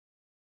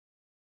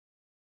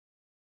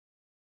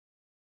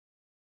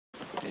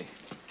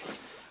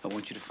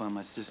want you to find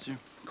my sister.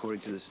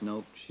 According to this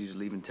note, she's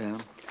leaving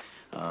town.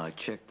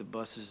 Check the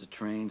buses, the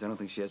trains. I don't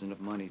think she has enough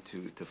money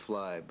to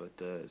fly, but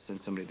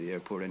send somebody to the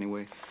airport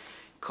anyway.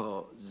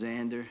 Call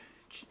Xander,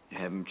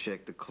 have him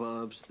check the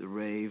clubs, the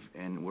rave,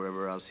 and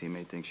wherever else he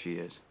may think she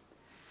is.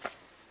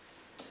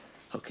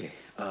 Okay,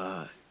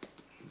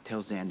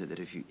 tell Xander that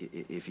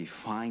if he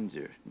finds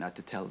her, not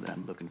to tell her that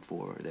I'm looking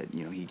for her, that,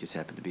 you know, he just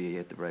happened to be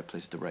at the right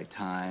place at the right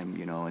time,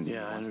 you know, and...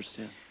 Yeah, I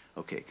understand.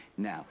 Okay,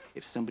 now,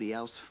 if somebody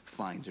else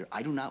finds her,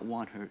 I do not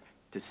want her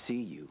to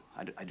see you.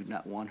 I do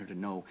not want her to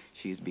know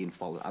she is being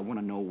followed. I want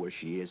to know where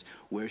she is,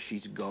 where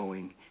she's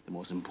going. The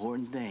most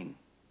important thing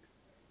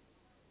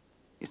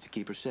is to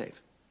keep her safe.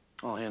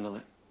 I'll handle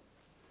it.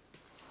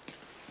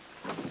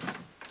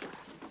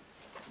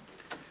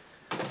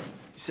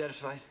 You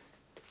satisfied?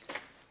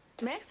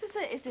 Max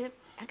is an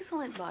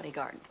excellent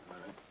bodyguard.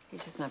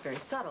 He's just not very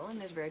subtle,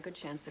 and there's a very good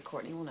chance that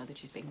Courtney will know that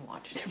she's being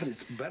watched. Yeah, but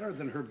it's better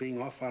than her being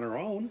off on her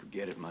own.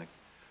 Forget it, Mike.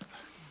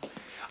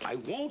 I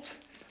won't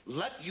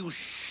let you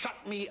shut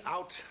me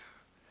out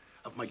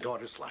of my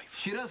daughter's life.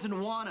 She doesn't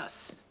want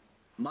us.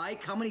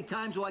 Mike, how many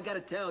times do I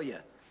gotta tell you?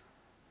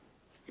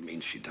 You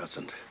mean she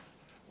doesn't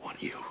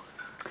want you?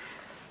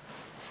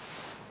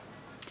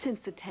 Since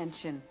the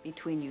tension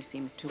between you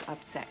seems to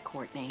upset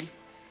Courtney,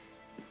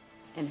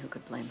 and who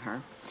could blame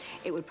her,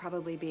 it would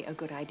probably be a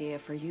good idea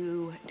for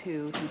you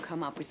two to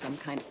come up with some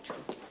kind of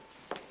truth.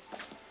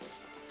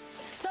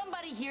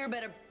 Somebody here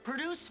better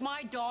produce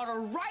my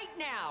daughter right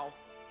now,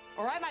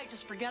 or I might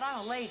just forget I'm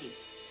a lady.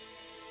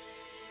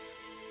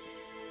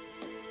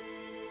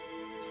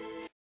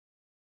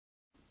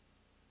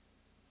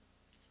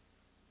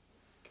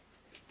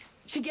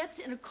 She gets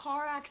in a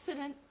car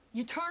accident,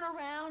 you turn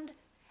around,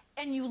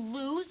 and you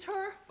lose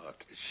her?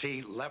 Look,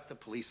 she left the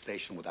police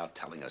station without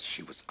telling us.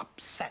 She was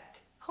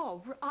upset.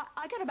 Oh,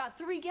 I got about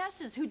 3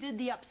 guesses who did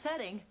the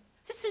upsetting.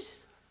 This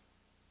is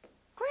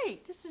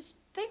great.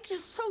 Thank you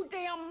so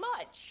damn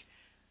much.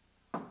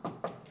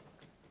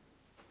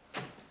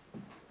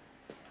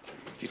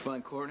 Did you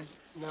find Courtney?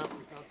 No, we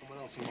found someone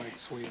else who might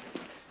sweep.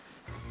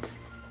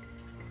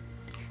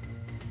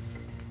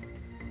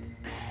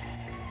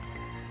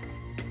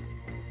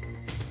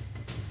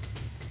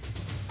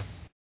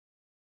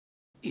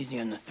 Easy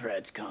on the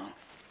threads, Kong.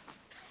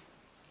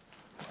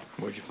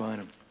 Where'd you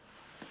find him?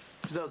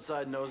 He's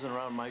outside nosing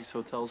around Mike's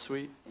hotel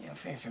suite. Yeah,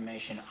 for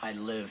information, I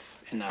live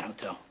in that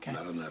hotel, okay?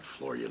 Not on that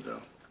floor, you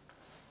don't.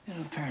 You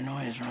know,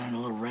 paranoia is running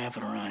a little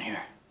rampant around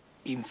here.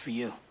 Even for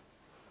you.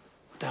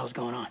 What the hell's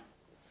going on?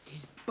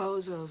 These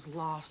bozos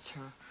lost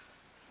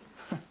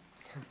her.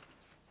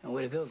 And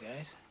way to go,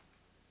 guys.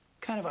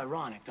 Kind of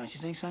ironic, don't you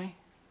think, Sonny?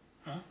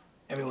 Huh?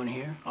 Everyone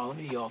here, all of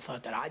you all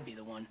thought that I'd be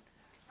the one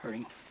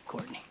hurting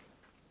Courtney.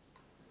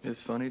 It's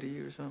funny to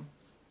you or something?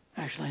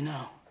 Actually,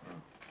 no.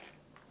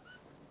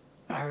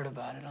 I heard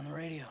about it on the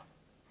radio.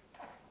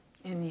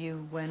 And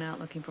you went out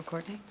looking for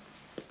Courtney?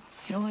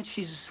 You know what?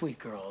 She's a sweet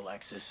girl,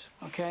 Alexis,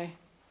 okay?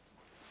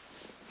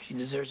 She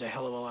deserves a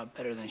hell of a lot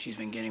better than she's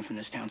been getting from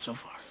this town so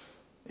far.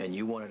 And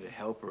you wanted to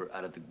help her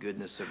out of the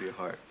goodness of your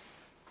heart.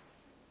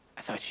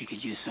 I thought she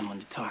could use someone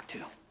to talk to.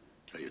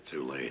 Oh, you're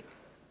too late.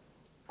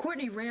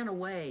 Courtney ran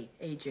away,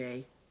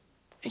 AJ.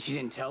 And she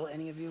didn't tell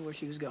any of you where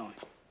she was going.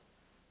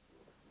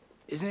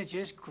 Isn't it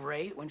just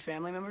great when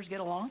family members get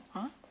along,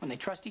 huh? When they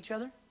trust each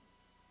other?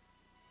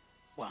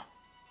 Well,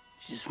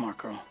 she's a smart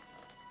girl.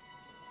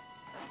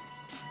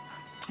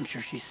 I'm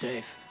sure she's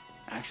safe.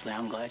 Actually,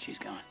 I'm glad she's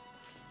gone.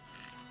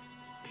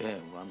 Yeah,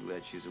 well, I'm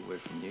glad she's away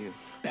from you.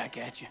 Back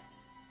at you.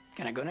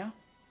 Can I go now?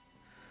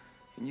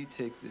 Can you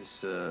take this,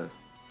 Mr.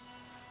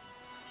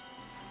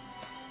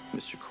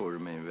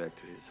 Quartermain back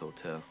to his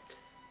hotel?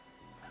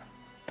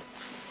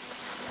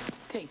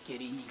 Take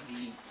it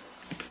easy.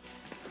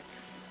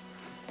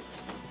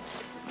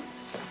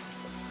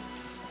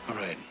 All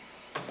right.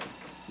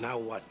 Now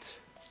what?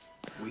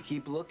 We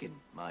keep looking,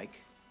 Mike.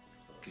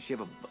 Because you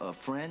have a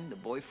friend, a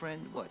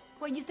boyfriend, what?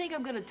 Well, you think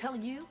I'm gonna tell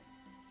you?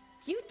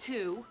 You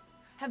two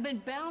have been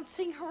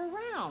bouncing her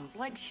around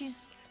like she's...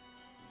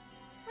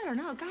 I don't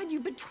know, God,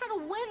 you've been trying to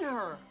win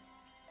her.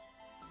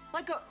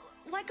 Like a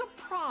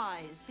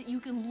prize that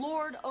you can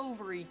lord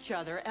over each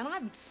other, and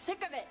I'm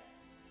sick of it.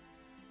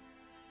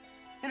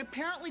 And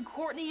apparently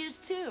Courtney is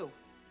too.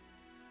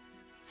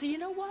 So you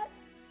know what?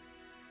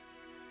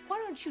 Why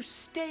don't you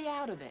stay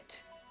out of it?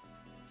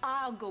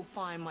 I'll go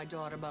find my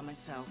daughter by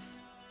myself.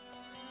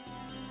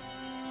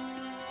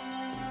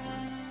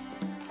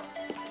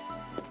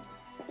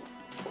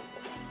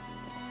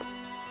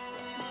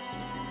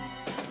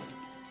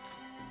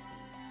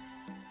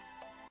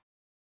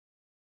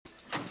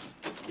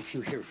 If you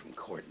hear from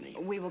Courtney...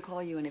 We will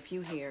call you, and if you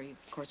hear, you,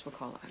 of course, will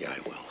call us. Yeah, I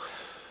will.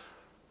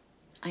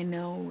 I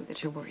know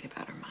that you're worried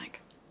about her,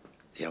 Mike.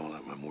 Yeah, well,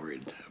 I'm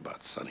worried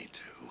about Sonny,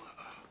 too.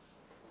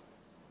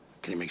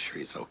 Can you make sure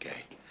he's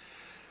okay?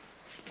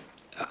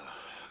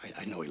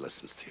 I know he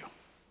listens to you.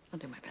 I'll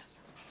do my best.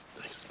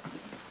 Thanks.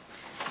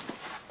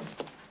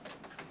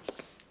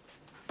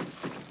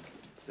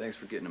 Thanks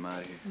for getting him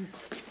out of here.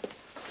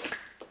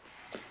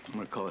 I'm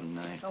gonna call it a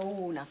night.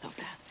 Oh, not so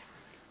fast.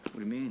 What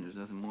do you mean? There's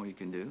nothing more you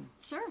can do?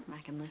 Sure,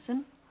 I can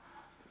listen.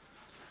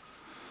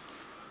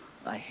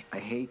 I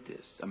hate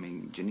this. I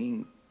mean,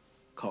 Jeanine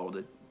called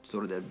it,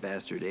 sort of that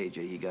bastard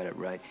AJ. He got it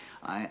right.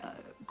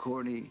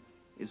 Courtney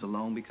is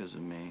alone because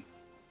of me.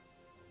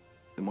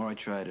 The more I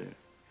try to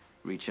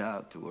reach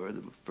out to her,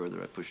 the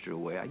further I pushed her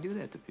away. I do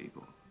that to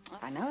people.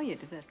 I know you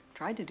did that,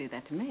 tried to do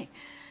that to me.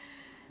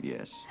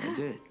 Yes, I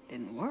did.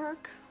 Didn't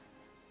work.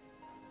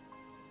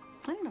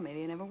 I don't know,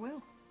 maybe you never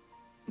will.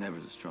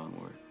 Never's a strong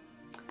word.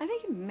 I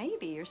think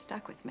maybe you're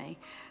stuck with me.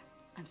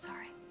 I'm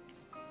sorry.